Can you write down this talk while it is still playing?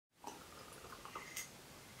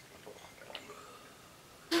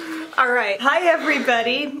Alright, hi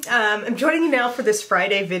everybody. I'm joining you now for this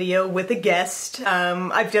Friday video with a guest.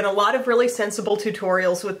 I've done a lot of really sensible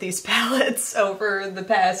tutorials with these palettes over the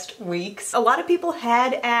past weeks. A lot of people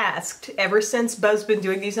had asked, ever since Buz's been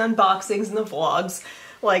doing these unboxings and the vlogs,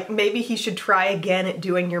 like maybe he should try again at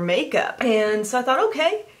doing your makeup. And so I thought,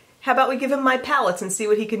 okay, how about we give him my palettes and see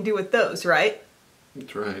what he can do with those, right?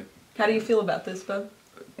 That's right. How do you feel about this, Bub?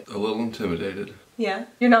 A little intimidated. Yeah?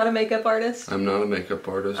 You're not a makeup artist? I'm not a makeup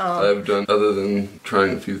artist. Oh. I've done, other than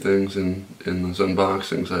trying a few things in those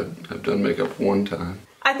unboxings, I've done makeup one time.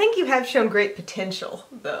 I think you have shown great potential,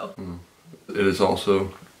 though. It is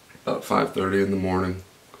also about 5:30 in the morning.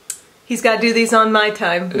 He's got to do these on my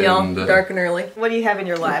time, y'all, dark and early. What do you have in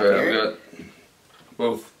your lap Okay, here? I've got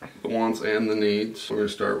both the wants and the needs. We're going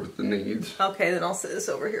to start with the needs. Okay, then I'll set this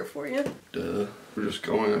over here for you. Duh. We're just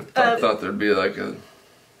going, I thought there'd be like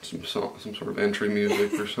some sort of entry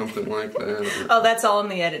music or something like that. Oh, that's all in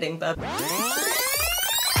the editing, Bub.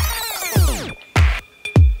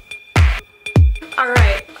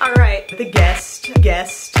 Alright, the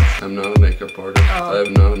guest. I'm not a makeup artist. Oh.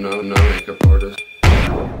 I'm not a makeup artist.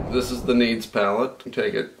 This is the needs palette. You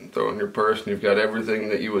take it, throw it in your purse, and you've got everything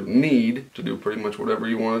that you would need to do pretty much whatever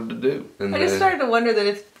you wanted to do. And I just started to wonder that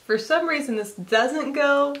if for some reason this doesn't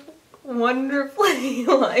go wonderfully,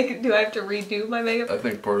 like, do I have to redo my makeup? I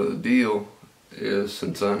think part of the deal is,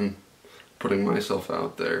 since I'm putting myself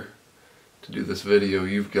out there to do this video,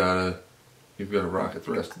 you've got to rock it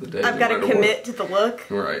the rest of the day. I've got to commit to the look?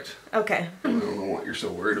 Right. Okay. I don't know what you're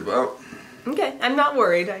so worried about. Okay, I'm not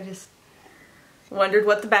worried. I just wondered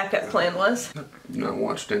what the backup plan was. I've not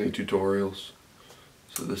watched any tutorials,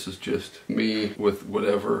 so this is just me with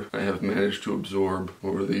whatever I have managed to absorb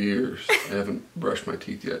over the years. I haven't brushed my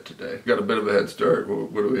teeth yet today. Got a bit of a head start.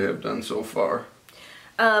 What do we have done so far?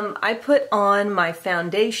 I put on my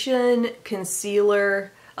foundation,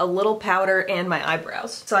 concealer, a little powder, and my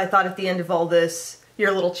eyebrows. So I thought at the end of all this,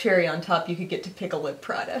 your little cherry on top, you could get to pick a lip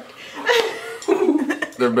product.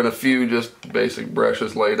 There have been a few just basic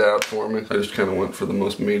brushes laid out for me. I just kind of went for the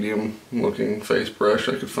most medium looking face brush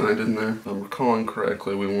I could find in there. If I'm recalling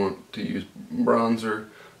correctly, we want to use bronzer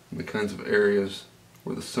in the kinds of areas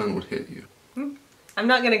where the sun would hit you. I'm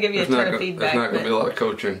not going to give you a ton of feedback. There's not going to be a lot of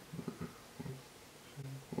coaching.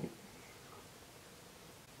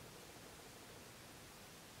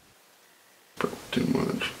 Too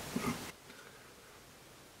much.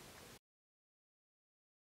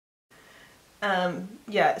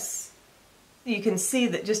 Yes. You can see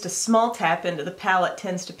that just a small tap into the palette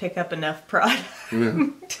tends to pick up enough product. Yeah.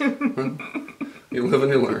 You live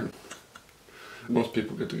and you learn. Most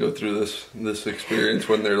people get to go through this experience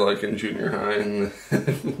when they're like in junior high. And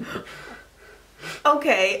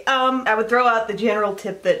okay, I would throw out the general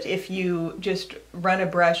tip that if you just run a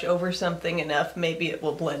brush over something enough, maybe it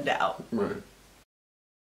will blend out. Right.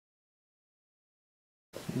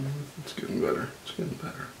 It's getting better. It's getting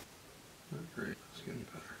better. Not great. It's getting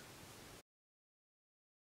better.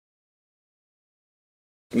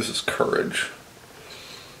 This is courage.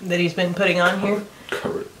 That he's been putting on here?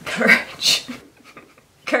 Courage. Courage.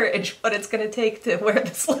 Courage, what it's gonna take to wear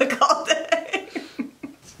this look all day.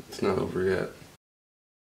 It's not over yet.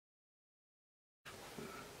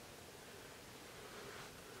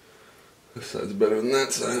 This side's better than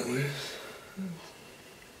that side, at least.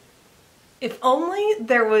 If only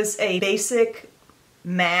there was a basic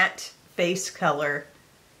matte face color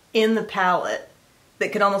in the palette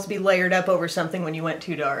that could almost be layered up over something when you went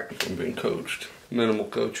too dark. I'm being coached. Minimal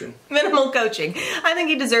coaching. Minimal coaching. I think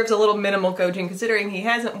he deserves a little minimal coaching considering he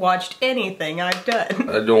hasn't watched anything I've done.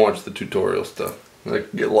 I don't watch the tutorial stuff. I can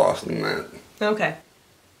get lost in that. Okay.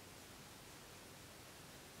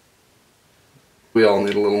 We all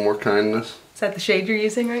need a little more kindness. Is that the shade you're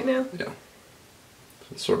using right now? Yeah.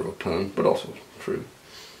 It's sort of a pun, but also true.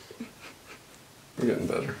 We're getting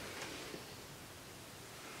better.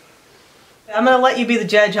 I'm gonna let you be the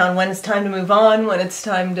judge on when it's time to move on, when it's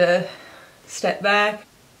time to step back.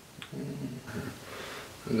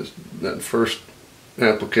 That first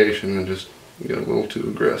application, I just got a little too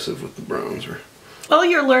aggressive with the bronzer. Well,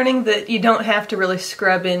 you're learning that you don't have to really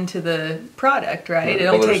scrub into the product, right? It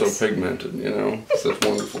only they're takes... so pigmented, you know. Such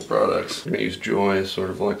wonderful products. I'm gonna use Joy as sort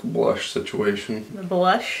of like a blush situation. The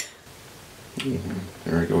blush?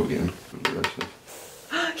 There I go again. Aggressive.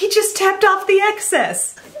 He just tapped off the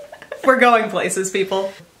excess! We're going places,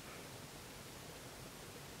 people.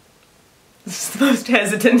 This is the most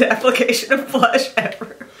hesitant application of blush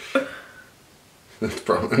ever. That's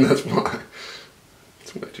probably, and that's why.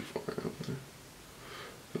 It's way too far out there.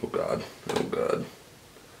 Oh god, oh god.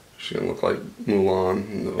 She's gonna look like Mulan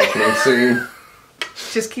in the opening scene.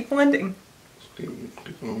 Just keep blending. Keep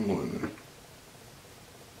on blending.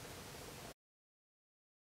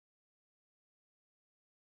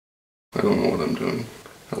 I don't know what I'm doing.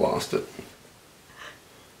 I lost it.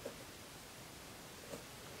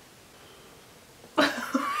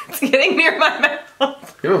 It's getting near my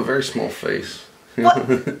mouth. You have a very small face. What?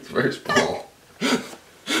 It's very small.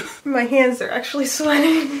 My hands are actually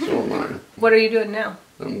sweating. So am I. What are you doing now?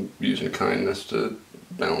 I'm using kindness to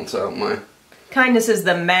balance out my... Kindness is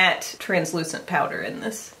the matte translucent powder in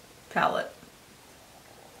this palette.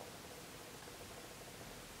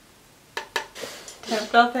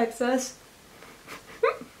 Tapped off excess.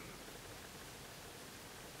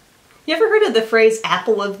 You ever heard of the phrase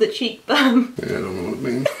apple of the cheekbone? Yeah, I don't know what it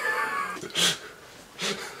means.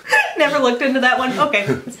 Never looked into that one? Okay,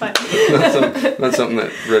 it's fine. That's something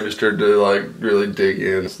that registered to like really dig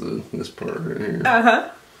in. It's this part right here. Uh-huh.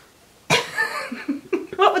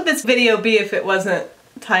 What would this video be if it wasn't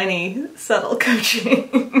tiny, subtle coaching?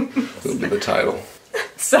 It'll be the title.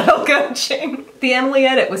 Subtle coaching. The Emily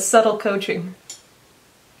edit was subtle coaching.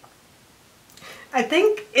 I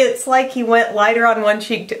think it's like he went lighter on one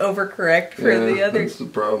cheek to overcorrect for the other. That's the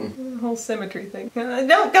problem. The whole symmetry thing.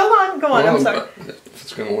 No, go on, I'm sorry. If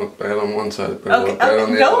it's gonna look bad on one side, it better Okay, look bad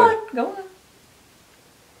on the other. Go on.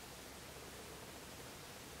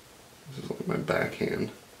 This is like my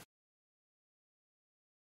backhand.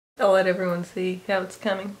 I'll let everyone see how it's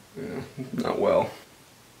coming. Yeah, not well.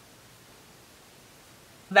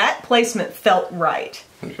 That placement felt right.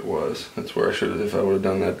 I think it was. That's where I should have, if I would have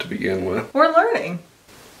done that to begin with. We're learning.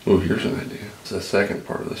 Oh, here's an idea. It's the second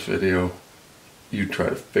part of this video. You try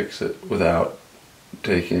to fix it without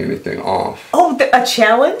taking anything off. Oh, a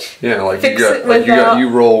challenge? Yeah, like Fix you got, it like without... you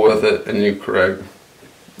roll with it and you correct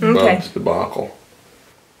Okay. Bub's debacle.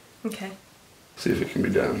 Okay. See if it can be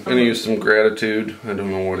done. I'm gonna use some gratitude. I don't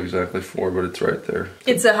know what exactly for, but it's right there.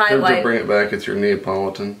 It's a highlight. To bring it back, it's your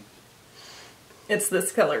Neapolitan. It's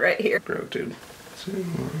this color right here. Gratitude. So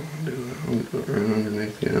I'll do that. I'll do it right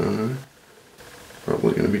underneath the eye.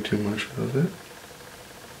 Probably gonna be too much of it.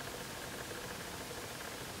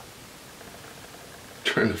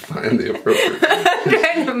 Trying to find the appropriate.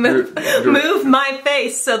 Trying to move my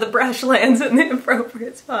face so the brush lands in the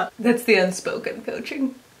appropriate spot. That's the unspoken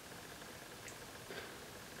coaching.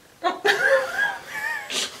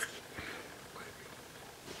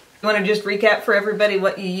 You want to just recap for everybody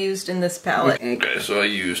what you used in this palette? Okay, so I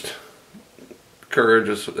used Courage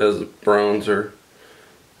as a bronzer,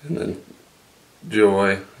 and then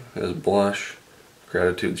Joy as blush,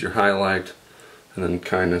 Gratitude's your highlight, and then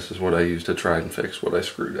Kindness is what I used to try and fix what I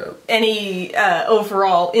screwed up. Any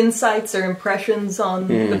overall insights or impressions on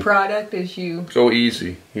the product as you... Go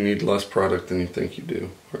easy. You need less product than you think you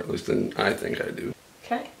do, or at least than I think I do.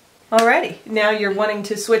 Okay. Alrighty, now you're wanting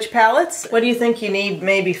to switch palettes. What do you think you need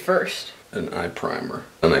maybe first? An eye primer.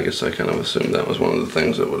 And I guess I kind of assumed that was one of the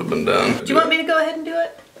things that would have been done. Do you want me to go ahead and do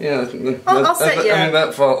it? Yeah, I'll set you up. I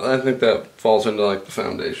mean, I think that falls into like the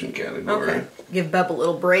foundation category. Okay. Give Bub a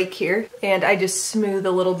little break here. And I just smooth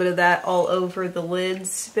a little bit of that all over the lid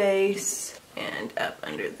space and up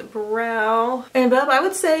under the brow. And Bub, I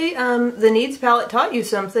would say the Needs palette taught you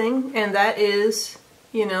something, and that is,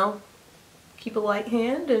 you know, keep a light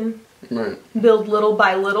hand and build little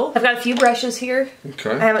by little. I've got a few brushes here.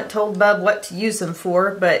 Okay. I haven't told Bub what to use them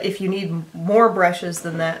for, but if you need more brushes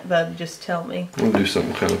than that, Bub, just tell me. We'll do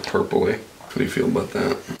something kind of purpley. How do you feel about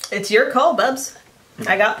that? It's your call, Bubs.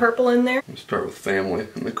 I got purple in there. We'll start with Family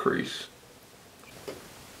in the crease.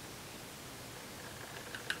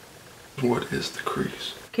 What is the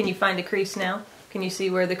crease? Can you find a crease now? Can you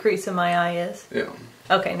see where the crease of my eye is? Yeah.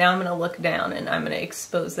 Okay, now I'm going to look down and I'm going to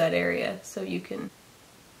expose that area so you can...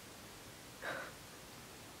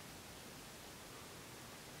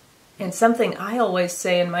 And something I always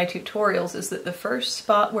say in my tutorials is that the first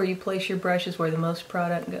spot where you place your brush is where the most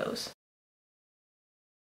product goes.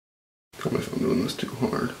 Tell me if I'm doing this too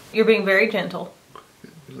hard. You're being very gentle.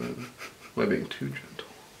 Am I being too gentle?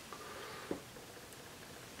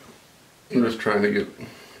 I'm just trying to get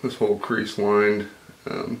this whole crease lined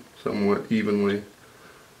somewhat evenly.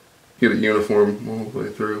 Get it uniform all the way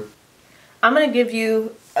through. I'm going to give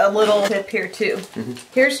you a little tip here too.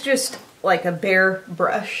 Here's just like a bare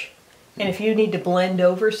brush. And if you need to blend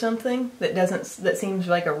over something that seems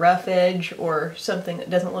like a rough edge or something that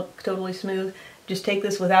doesn't look totally smooth, just take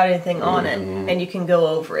this without anything on it and you can go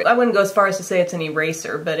over it. I wouldn't go as far as to say it's an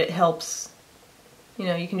eraser, but it helps. You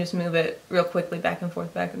know, you can just move it real quickly back and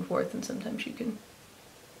forth, and sometimes you can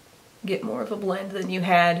get more of a blend than you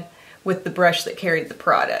had with the brush that carried the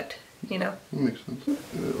product, you know? That makes sense.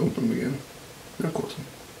 Open them again. Now close them.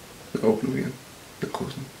 Open them again. Now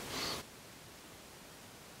close them.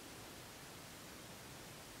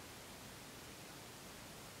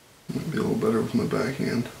 with my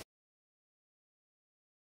backhand.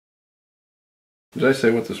 Did I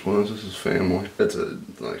say what this was? This is Family. It's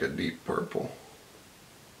like a deep purple.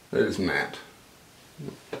 It is matte.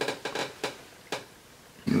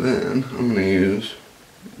 Then I'm going to use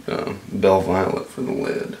Bell Violet for the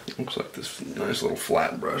lid. Looks like this nice little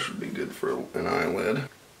flat brush would be good for an eyelid.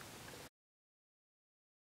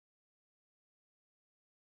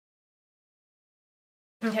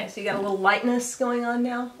 Okay, so you got a little lightness going on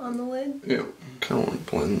now on the lid? Yeah, kind of want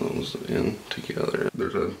to blend those in together.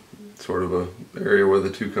 There's a sort of a area where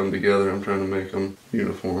the two come together. I'm trying to make them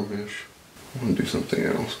uniform-ish. I want to do something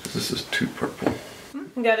else because this is too purple.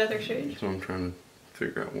 You got other shades? So I'm trying to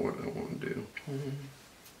figure out what I want to do.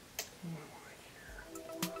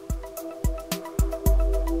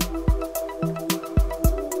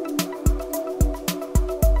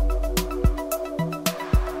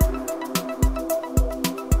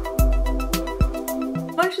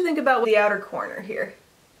 What did you think about the outer corner here?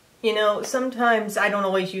 You know, sometimes I don't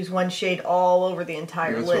always use one shade all over the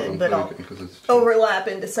entire lid, but I'll overlap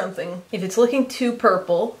into something. If it's looking too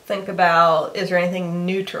purple, think about, is there anything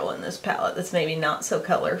neutral in this palette that's maybe not so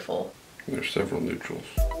colorful? There's several neutrals.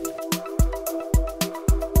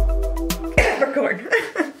 Capricorn.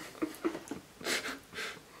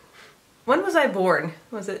 When was I born?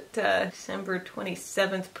 Was it December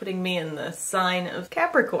 27th, putting me in the sign of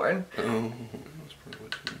Capricorn? Oh, that was probably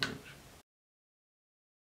too much.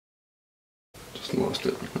 Just lost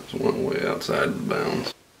it. That's one way outside the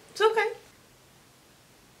bounds. It's okay.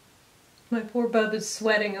 My poor bub is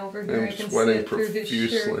sweating over here. I'm sweating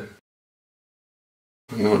profusely.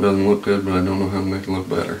 I know it doesn't look good, but I don't know how to make it look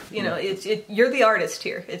better. You know, you're the artist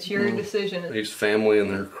here. It's your decision. I used Family in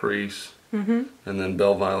their crease, and then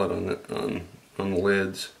Bell Violet on the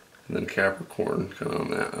lids, and then Capricorn kind of on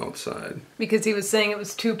that outside. Because he was saying it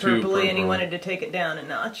was too purpley and he wanted to take it down a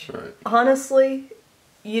notch. Right. Honestly,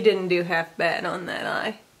 you didn't do half bad on that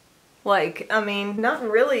eye. Like, I mean, not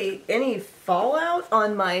really any fallout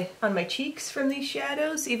on my cheeks from these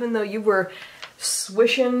shadows, even though you were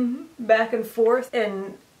swishing back and forth,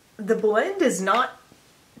 and the blend is not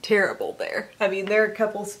terrible there. I mean, there are a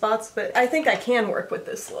couple spots, but I think I can work with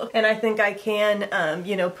this look. And I think I can,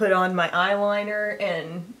 you know, put on my eyeliner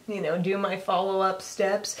and, you know, do my follow-up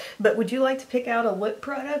steps. But would you like to pick out a lip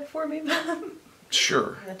product for me, Mom?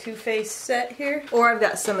 Sure. The Too Faced set here. Or I've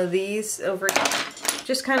got some of these over here.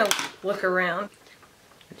 Just kind of look around.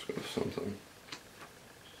 Let's go with something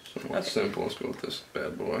somewhat simple. Let's go with this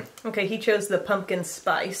bad boy. Okay, he chose the pumpkin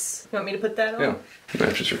spice. You want me to put that on? Yeah.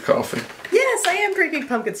 Matches your coffee. Yes, I am drinking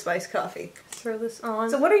pumpkin spice coffee. Throw this on.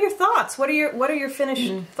 So what are your thoughts? What are your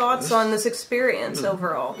finished thoughts on this experience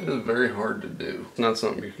overall? It is very hard to do. It's not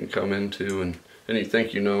something you can come into and you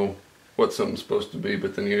think you know what something's supposed to be,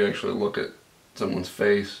 but then you actually look at someone's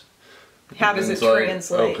face. How does it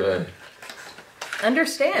translate? Okay.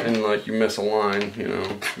 Understand. And like you miss a line, you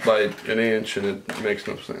know, by an inch, and it makes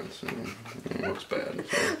no sense. And it looks bad.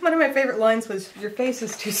 So. One of my favorite lines was, "Your face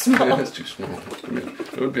is too small." It's too small. I mean,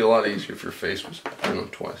 it would be a lot easier if your face was, you know,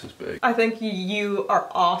 twice as big. I think you are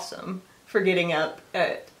awesome for getting up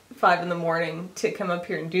at 5 in the morning to come up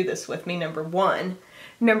here and do this with me, number one.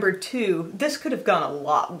 Number two, this could have gone a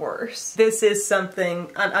lot worse. This is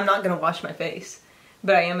something, I'm not going to wash my face,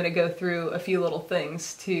 but I am going to go through a few little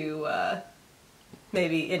things to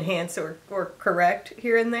maybe enhance or correct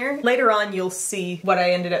here and there. Later on you'll see what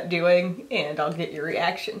I ended up doing, and I'll get your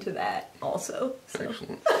reaction to that also. So.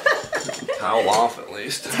 Excellent. Towel off at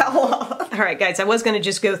least. Towel off. Alright guys, I was going to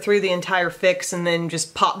just go through the entire fix and then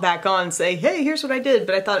just pop back on and say, hey, here's what I did,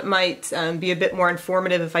 but I thought it might be a bit more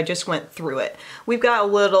informative if I just went through it. We've got a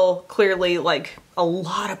little, clearly, like, a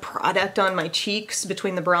lot of product on my cheeks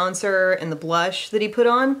between the bronzer and the blush that he put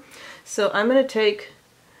on. So I'm going to take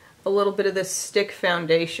a little bit of this stick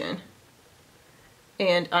foundation,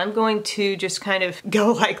 and I'm going to just kind of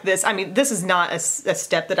go like this. I mean, this is not a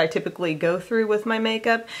step that I typically go through with my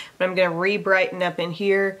makeup, but I'm going to re-brighten up in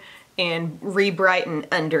here and re-brighten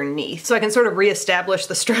underneath, so I can sort of re-establish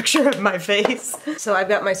the structure of my face. So I've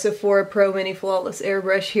got my Sephora Pro Mini Flawless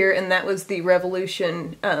Airbrush here, and that was the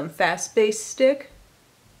Revolution Fast Base stick.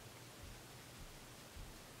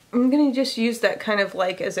 I'm going to just use that kind of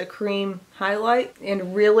like as a cream highlight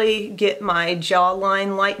and really get my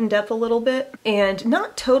jawline lightened up a little bit, and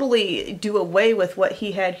not totally do away with what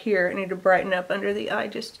he had here. I need to brighten up under the eye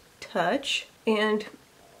just a touch and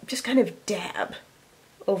just kind of dab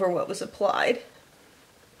over what was applied.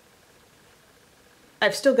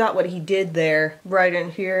 I've still got what he did there right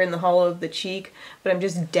in here in the hollow of the cheek, but I'm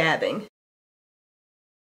just dabbing.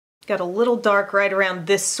 Got a little dark right around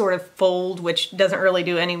this sort of fold, which doesn't really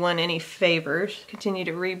do anyone any favors. Continue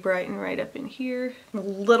to re-brighten right up in here. A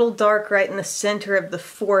little dark right in the center of the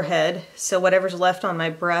forehead, so whatever's left on my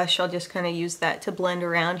brush, I'll just kind of use that to blend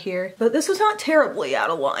around here. But this was not terribly out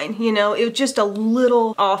of line, you know, it was just a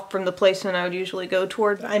little off from the placement I would usually go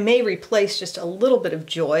toward. I may replace just a little bit of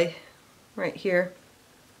Joy right here,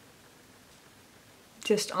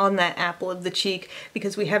 just on that apple of the cheek,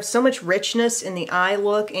 because we have so much richness in the eye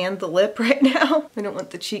look and the lip right now. I don't want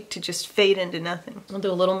the cheek to just fade into nothing. I'll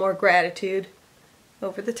do a little more Gratitude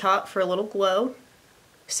over the top for a little glow.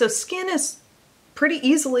 So skin is pretty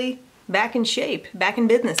easily back in shape, back in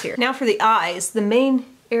business here. Now for the eyes, the main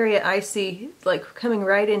area I see like coming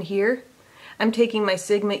right in here, I'm taking my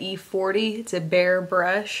Sigma E40, it's a bare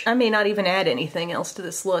brush. I may not even add anything else to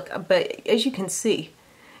this look, but as you can see,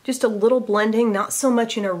 just a little blending, not so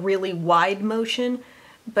much in a really wide motion,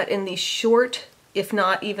 but in these short, if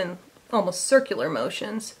not even almost circular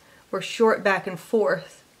motions, where short back and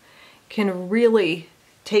forth can really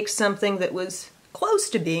take something that was close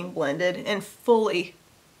to being blended and fully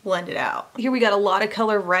blend it out. Here we got a lot of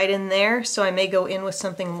color right in there, so I may go in with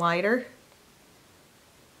something lighter.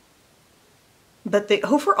 But the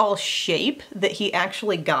overall shape that he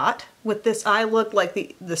actually got with this eye look, like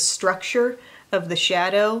the structure of the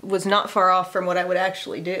shadow, was not far off from what I would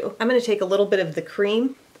actually do. I'm going to take a little bit of the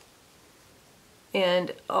cream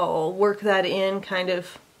and I'll work that in kind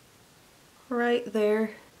of right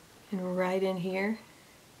there and right in here.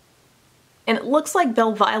 And it looks like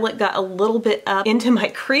Belle Violet got a little bit up into my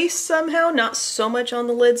crease somehow, not so much on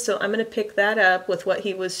the lid, so I'm going to pick that up with what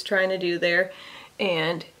he was trying to do there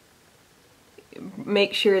and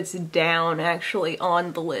make sure it's down actually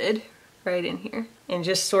on the lid right in here, and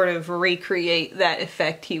just sort of recreate that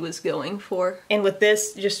effect he was going for. And with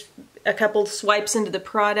this, just a couple swipes into the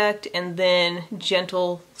product and then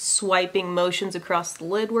gentle swiping motions across the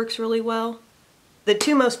lid works really well. The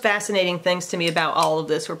two most fascinating things to me about all of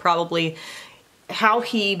this were probably how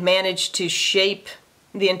he managed to shape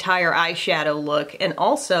the entire eyeshadow look, and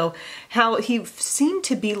also how he seemed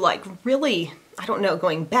to be like really, I don't know,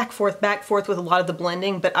 going back forth with a lot of the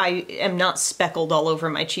blending, but I am not speckled all over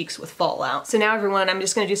my cheeks with fallout. So now everyone, I'm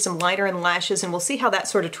just going to do some liner and lashes and we'll see how that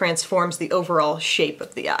sort of transforms the overall shape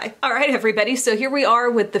of the eye. All right, everybody, so here we are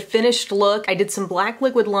with the finished look. I did some black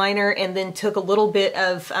liquid liner and then took a little bit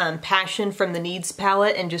of Passion from the Needs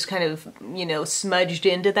palette and just kind of, you know, smudged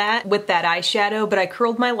into that with that eyeshadow, but I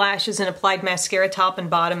curled my lashes and applied mascara top and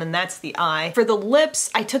bottom, and that's the eye. For the lips,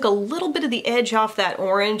 I took a little bit of the edge off that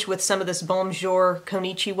orange with some of this Bonjour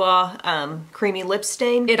Konichiwa creamy lip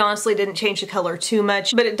stain. It honestly didn't change the color too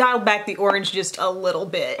much, but it dialed back the orange just a little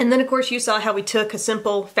bit. And then of course you saw how we took a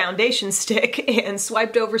simple foundation stick and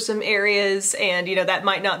swiped over some areas, and you know, that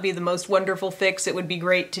might not be the most wonderful fix. It would be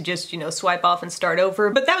great to just, you know, swipe off and start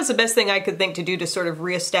over, but that was the best thing I could think to do to sort of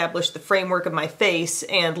reestablish the framework of my face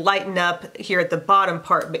and lighten up here at the bottom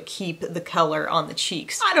part but keep the color on the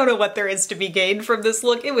cheeks. I don't know what there is to be gained from this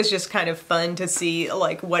look. It was just kind of fun to see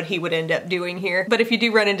like what he would end up doing here. But if you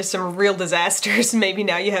do run into some real disasters, maybe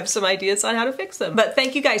now you have some ideas on how to fix them. But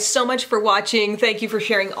thank you guys so much for watching. Thank you for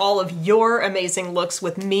sharing all of your amazing looks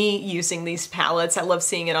with me using these palettes. I love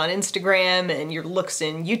seeing it on Instagram and your looks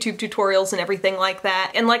in YouTube tutorials and everything like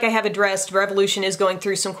that. And like I have addressed, Revolution is going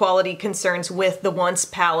through some quality concerns with the Once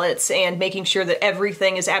palettes and making sure that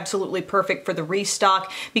everything is absolutely perfect for the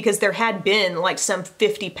restock, because there had been like some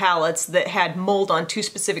 50 palettes that had mold on two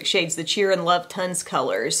specific shades, the Cheer and Love Tons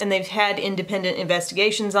colors, and they've had independent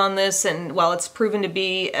investigations on this, and while it's proven to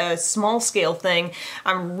be a small scale thing,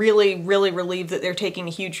 I'm really relieved that they're taking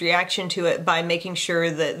a huge reaction to it by making sure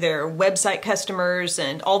that their website customers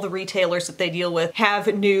and all the retailers that they deal with have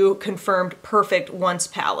new confirmed perfect Once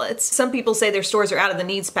palettes. Some people say their stores are out of the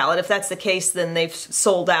Needs palette. If that's the case, then they've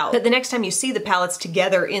sold out. But the next time you see the palettes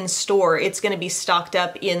together in store, it's going to be stocked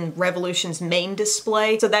up in Revolution's main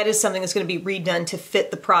display. So that is something that's going to be redone to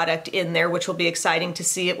fit the product in there, which will be exciting to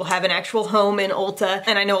see. It will have an actual home in Ulta,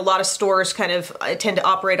 and I know a lot of stores kind of tend to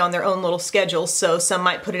operate on their own little schedules, so some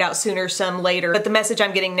might put it out sooner, some later. But the message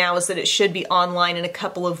I'm getting now is that it should be online in a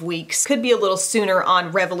couple of weeks. Could be a little sooner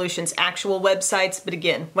on Revolution's actual websites, but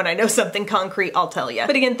again, when I know something concrete, I'll tell you.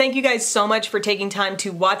 But again, thank you guys so much for taking time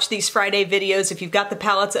to watch these Friday videos. If you've got the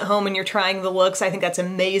palettes at home and you're trying the looks, I think that's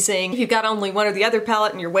amazing. If you've got only one or the other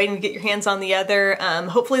palette and you're waiting to get your hands on the other,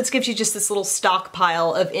 hopefully this gives you just this little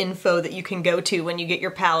stockpile of info that you can go to when you get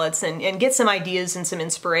your palettes and get some ideas and some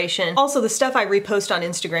inspiration. Also, the stuff I repost on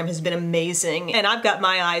Instagram has been amazing, and I've got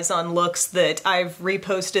my eyes on looks that I've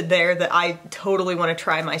reposted there that I totally want to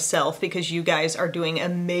try myself because you guys are doing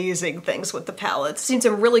amazing things with the palettes. Seen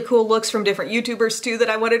some really cool looks from different YouTubers too that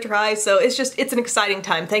I want to try, so it's an exciting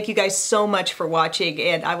time. Thank you guys so much for watching,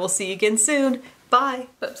 and I will see you again soon. Bye.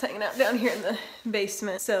 Bub's hanging out down here in the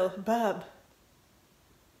basement. So, Bub,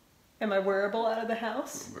 am I wearable out of the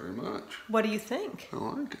house? Very much. What do you think? I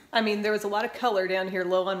like it. I mean, there was a lot of color down here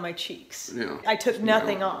low on my cheeks. Yeah. I took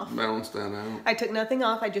nothing off. Balance that out. I took nothing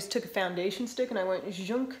off. I just took a foundation stick and I went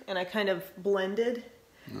zhunk and I kind of blended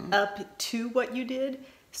up to what you did.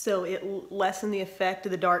 So it lessened the effect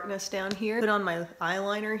of the darkness down here. Put on my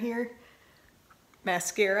eyeliner here.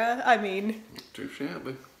 Mascara. I mean. Not too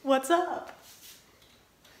shabby. What's up?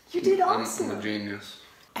 You did awesome. I'm a genius.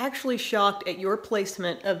 Actually shocked at your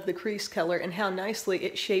placement of the crease color and how nicely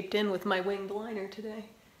it shaped in with my winged liner today.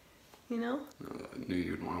 You know? I knew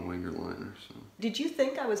you'd want to wing your liner, so. Did you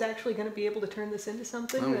think I was actually going to be able to turn this into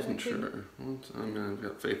something? I wasn't sure. Well, I mean, I've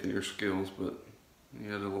got faith in your skills, but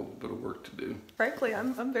you had a little bit of work to do. Frankly,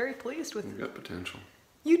 I'm very pleased with it. You've got potential.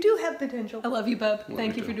 You do have potential. I love you, Bub. Love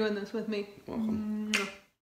Thank you you for too. doing this with me. Welcome. Mwah.